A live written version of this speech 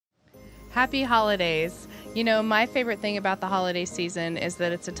Happy holidays. You know, my favorite thing about the holiday season is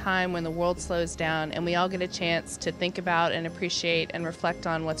that it's a time when the world slows down and we all get a chance to think about and appreciate and reflect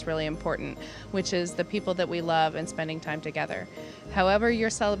on what's really important, which is the people that we love and spending time together. However you're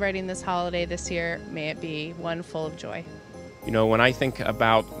celebrating this holiday this year, may it be one full of joy. You know, when I think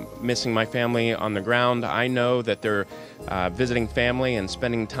about missing my family on the ground, I know that they're visiting family and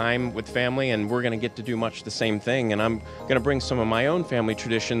spending time with family, and we're going to get to do much the same thing. And I'm going to bring some of my own family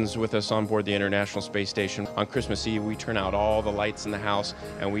traditions with us on board the International Space Station. On Christmas Eve, we turn out all the lights in the house,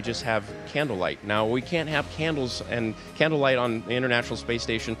 and we just have candlelight. Now, we can't have candles and candlelight on the International Space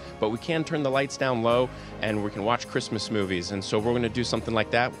Station, but we can turn the lights down low, and we can watch Christmas movies. And so we're going to do something like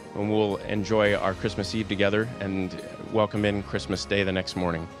that, and we'll enjoy our Christmas Eve together and welcome in Christmas Day the next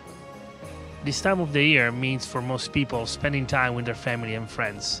morning. This time of the year means for most people spending time with their family and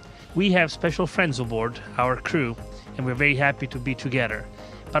friends. We have special friends aboard our crew, and we're very happy to be together.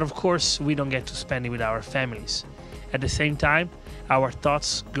 But of course, we don't get to spend it with our families. At the same time, our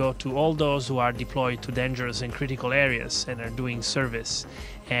thoughts go to all those who are deployed to dangerous and critical areas and are doing service.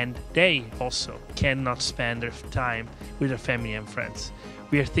 And they also cannot spend their time with their family and friends.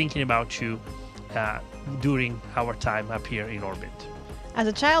 We are thinking about you during our time up here in orbit. As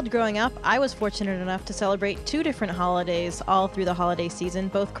a child growing up, I was fortunate enough to celebrate 2 different holidays all through the holiday season,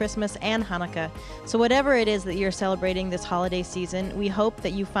 both Christmas and Hanukkah. So whatever it is that you're celebrating this holiday season, we hope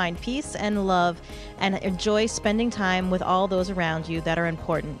that you find peace and love and enjoy spending time with all those around you that are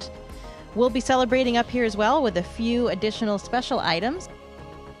important. We'll be celebrating up here as well with a few additional special items.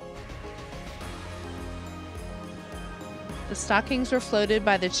 The stockings were floated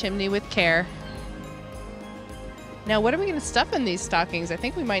by the chimney with care. Now, what are we going to stuff in these stockings? I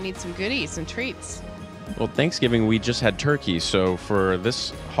think we might need some goodies, some treats. Well, Thanksgiving, we just had turkey, so for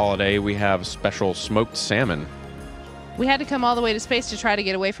this holiday, we have special smoked salmon. We had to come all the way to space to try to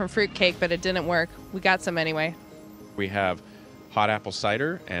get away from fruitcake, but it didn't work. We got some anyway. We have hot apple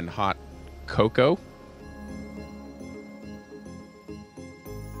cider and hot cocoa.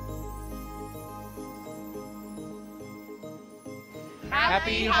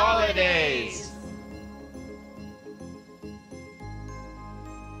 Happy holidays!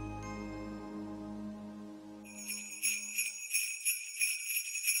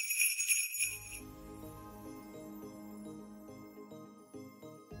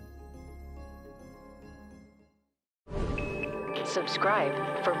 Subscribe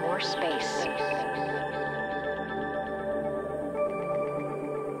for more space.